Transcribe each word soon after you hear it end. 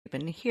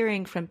been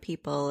hearing from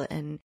people,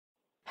 and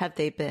have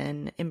they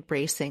been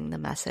embracing the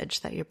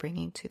message that you're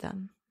bringing to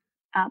them?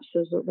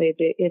 Absolutely.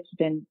 It's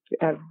been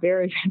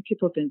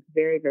people have been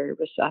very, very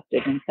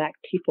receptive. In fact,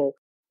 people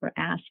were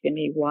asking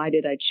me, why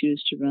did I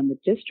choose to run the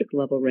district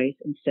level race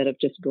instead of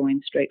just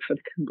going straight for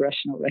the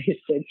congressional race?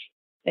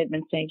 They've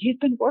been saying, you've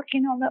been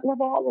working on that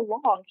level all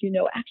along.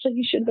 Actually,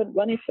 you should have been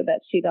running for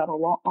that seat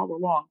all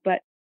along.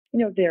 But,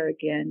 there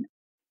again,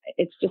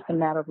 it's just a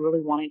matter of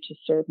really wanting to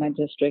serve my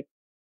district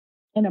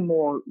in a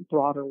more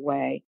broader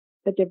way.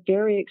 But they're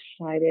very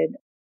excited.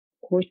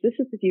 Of course, this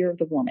is the year of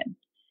the woman.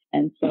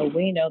 And so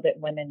we know that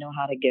women know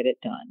how to get it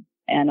done.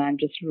 And I'm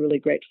just really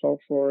grateful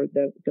for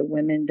the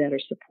women that are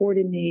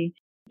supporting me,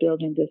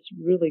 building this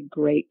really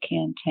great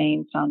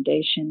campaign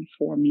foundation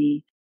for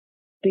me,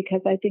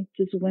 because I think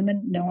these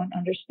women know and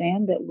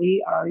understand that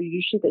we are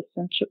usually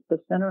the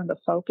center and the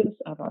focus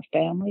of our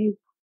families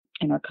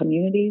and our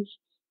communities.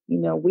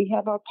 We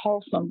have our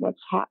pulse on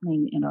what's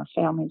happening in our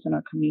families and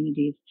our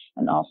communities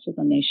and also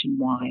the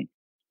nationwide.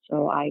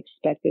 So I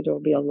expect that there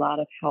will be a lot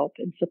of help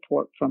and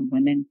support from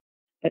women,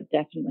 but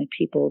definitely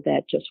people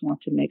that just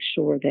want to make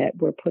sure that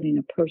we're putting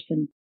a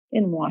person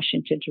in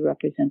Washington to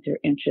represent their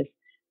interests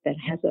that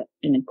has an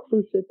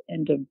inclusive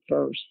and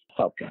diverse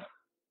focus.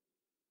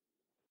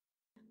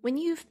 When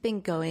you've been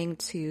going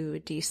to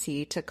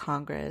D.C. to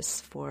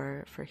Congress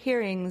for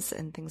hearings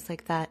and things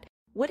like that,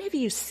 what have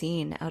you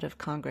seen out of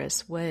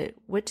Congress?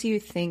 What do you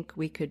think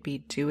we could be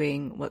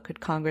doing? What could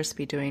Congress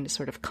be doing to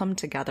sort of come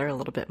together a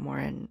little bit more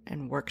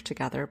and work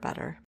together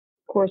better?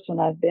 Of course,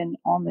 when I've been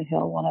on the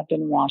Hill, when I've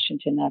been in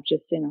Washington, I've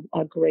just seen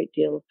a great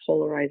deal of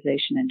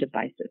polarization and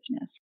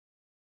divisiveness.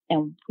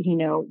 And,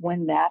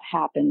 when that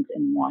happens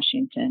in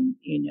Washington,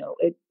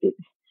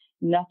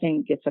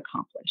 nothing gets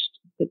accomplished.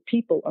 The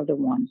people are the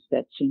ones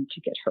that seem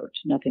to get hurt.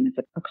 Nothing is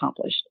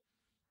accomplished.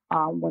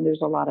 When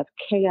there's a lot of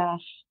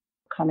chaos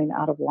coming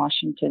out of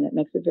Washington, it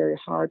makes it very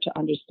hard to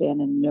understand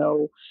and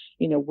know,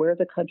 where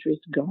the country's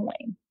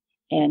going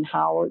and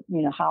how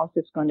is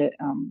this going to,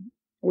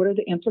 what are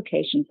the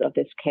implications of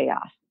this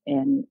chaos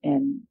and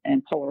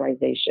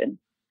polarization?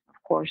 Of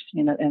course,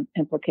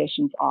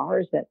 implications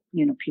is that,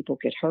 people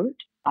get hurt.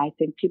 I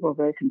think people are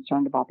very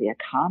concerned about the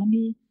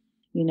economy.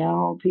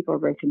 People are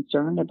very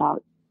concerned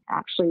about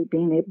actually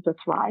being able to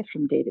thrive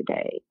from day to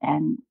day.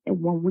 And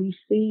when we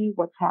see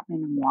what's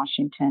happening in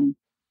Washington,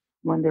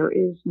 when there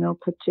is no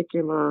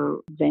particular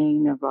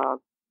vein of a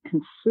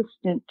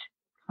consistent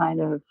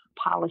kind of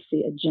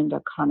policy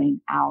agenda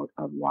coming out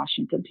of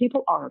Washington,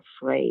 people are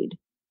afraid.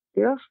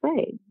 They're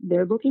afraid.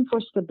 They're looking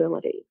for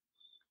stability.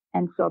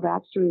 And so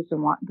that's the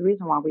reason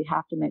why we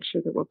have to make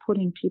sure that we're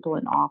putting people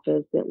in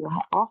office that will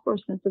offer a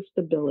sense of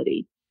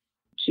stability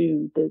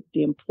to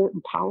the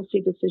important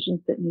policy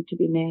decisions that need to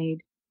be made.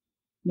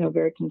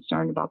 Very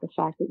concerned about the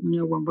fact that,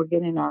 when we're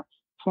getting our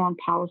foreign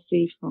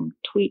policy from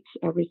tweets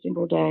every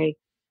single day,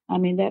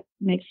 that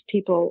makes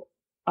people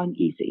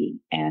uneasy.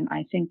 And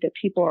I think that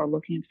people are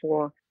looking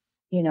for,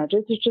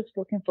 just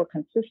looking for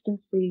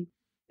consistency.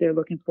 They're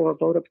looking for a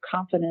vote of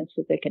confidence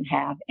that they can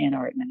have in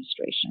our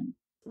administration.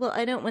 Well,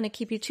 I don't want to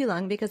keep you too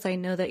long because I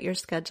know that your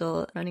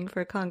schedule running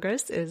for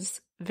Congress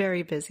is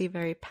very busy,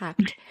 very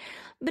packed.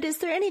 But is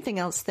there anything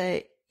else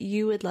that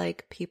you would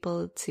like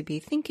people to be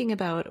thinking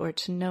about or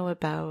to know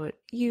about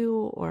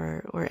you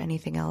or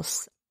anything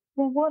else?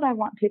 Well, what I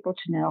want people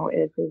to know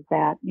is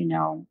that,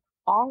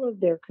 all of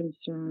their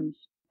concerns,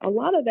 a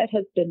lot of that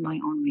has been my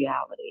own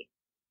reality.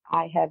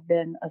 I have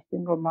been a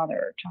single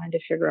mother trying to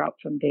figure out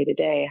from day to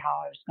day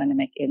how I was going to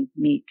make ends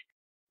meet.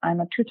 I'm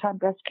a 2-time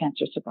breast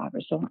cancer survivor,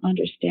 so I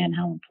understand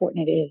how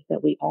important it is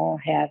that we all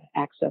have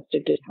access to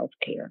good health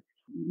care.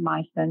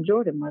 My son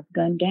Jordan was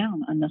gunned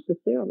down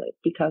unnecessarily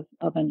because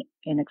of an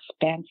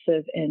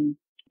expansive and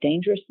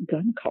dangerous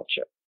gun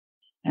culture.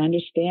 I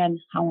understand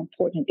how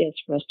important it is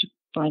for us to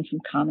find some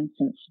common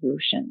sense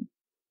solutions.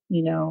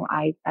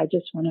 I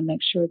just want to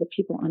make sure that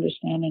people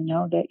understand and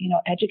know that,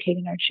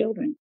 educating our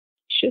children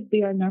should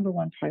be our number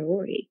one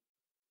priority.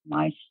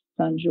 My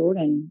son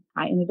Jordan,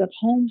 I ended up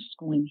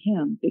homeschooling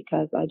him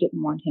because I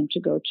didn't want him to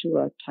go to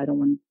a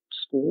Title I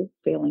school,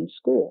 failing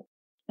school.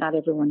 Not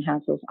everyone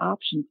has those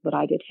options, but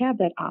I did have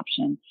that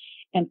option.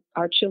 And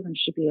our children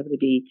should be able to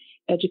be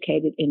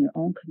educated in their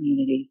own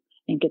community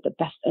and get the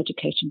best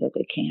education that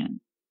they can.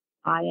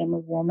 I am a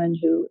woman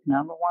who,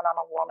 number one, I'm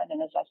a woman.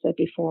 And as I said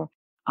before,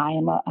 I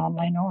am a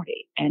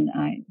minority. And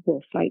I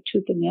will fight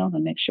tooth and nail to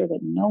make sure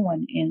that no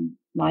one in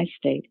my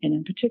state, and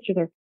in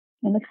particular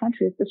in the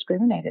country, is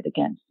discriminated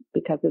against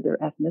because of their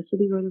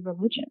ethnicity or their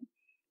religion.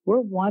 We're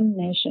one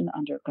nation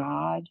under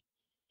God.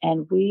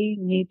 And we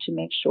need to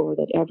make sure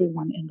that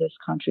everyone in this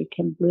country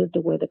can live the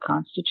way the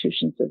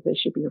Constitution says they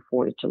should be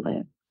afforded to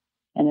live.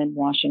 And in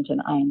Washington,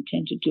 I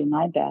intend to do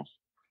my best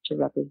to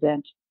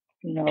represent,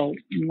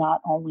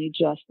 not only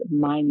just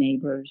my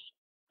neighbors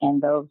and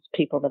those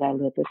people that I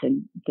live with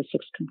in the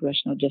 6th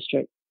Congressional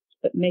District,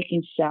 but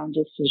making sound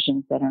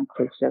decisions that are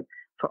inclusive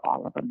for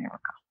all of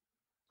America.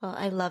 Well,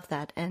 I love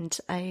that. And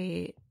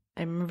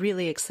I'm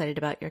really excited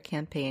about your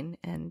campaign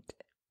and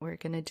We're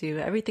going to do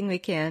everything we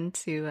can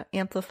to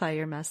amplify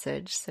your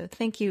message. So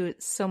thank you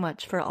so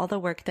much for all the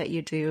work that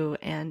you do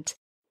and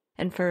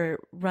for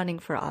running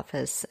for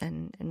office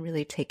and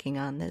really taking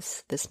on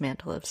this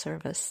mantle of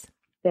service.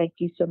 Thank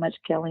you so much,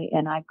 Kelly.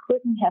 And I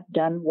couldn't have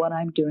done what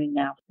I'm doing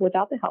now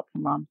without the help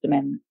from Moms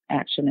Demand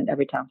Action and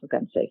Everytown for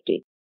Gun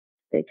Safety.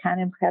 They kind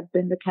of have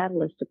been the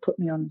catalyst to put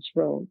me on this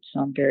road,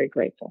 so I'm very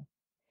grateful.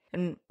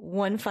 And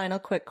one final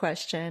quick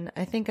question.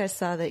 I think I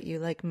saw that you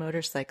like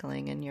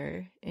motorcycling in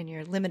your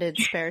limited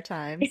spare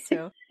time.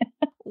 So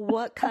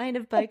what kind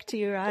of bike do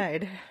you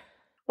ride?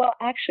 Well,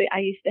 actually, I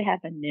used to have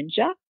a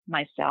Ninja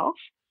myself,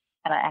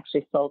 and I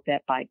actually sold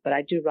that bike, but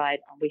I do ride.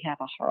 We have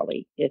a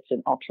Harley. It's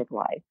an Ultra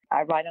Glide.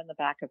 I ride on the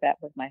back of that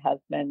with my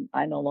husband.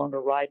 I no longer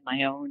ride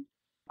my own.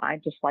 I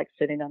just like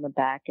sitting on the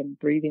back and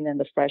breathing in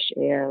the fresh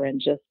air and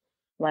just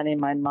letting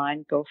my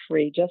mind go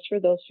free just for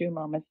those few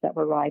moments that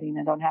we're riding.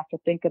 I don't have to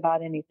think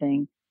about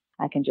anything.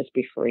 I can just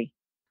be free.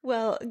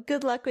 Well,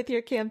 good luck with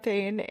your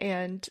campaign,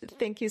 and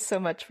thank you so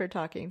much for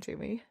talking to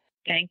me.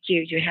 Thank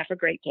you. You have a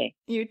great day.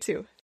 You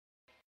too.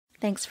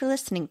 Thanks for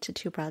listening to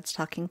Two Broads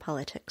Talking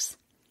Politics.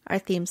 Our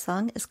theme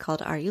song is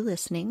called Are You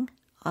Listening?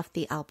 Off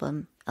the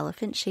album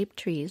Elephant Shaped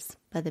Trees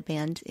by the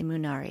band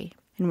Imunari,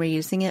 and we're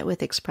using it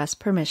with express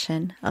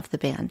permission of the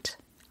band.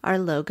 Our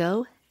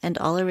logo and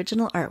all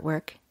original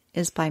artwork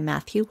is by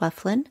Matthew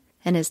Weflin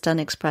and is done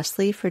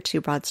expressly for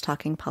Two Broads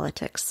Talking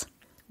Politics.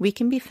 We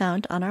can be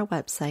found on our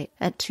website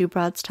at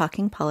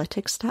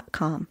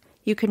twobroadstalkingpolitics.com.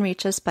 You can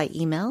reach us by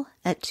email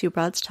at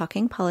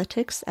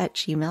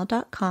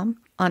twobroadstalkingpolitics@gmail.com,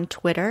 on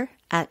Twitter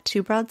at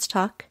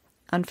twobroadstalk,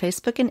 on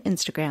Facebook and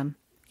Instagram,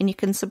 and you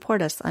can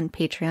support us on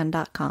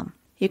patreon.com.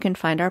 You can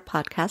find our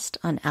podcast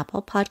on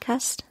Apple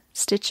Podcast,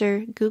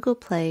 Stitcher, Google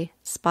Play,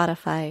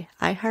 Spotify,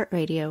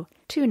 iHeartRadio,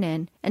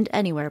 TuneIn, and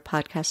anywhere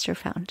podcasts are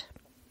found.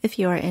 If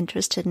you are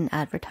interested in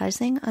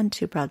advertising on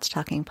Two Broads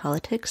Talking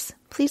Politics,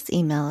 please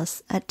email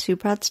us at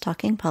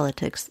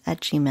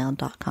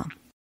twobroadstalkingpolitics@gmail.com.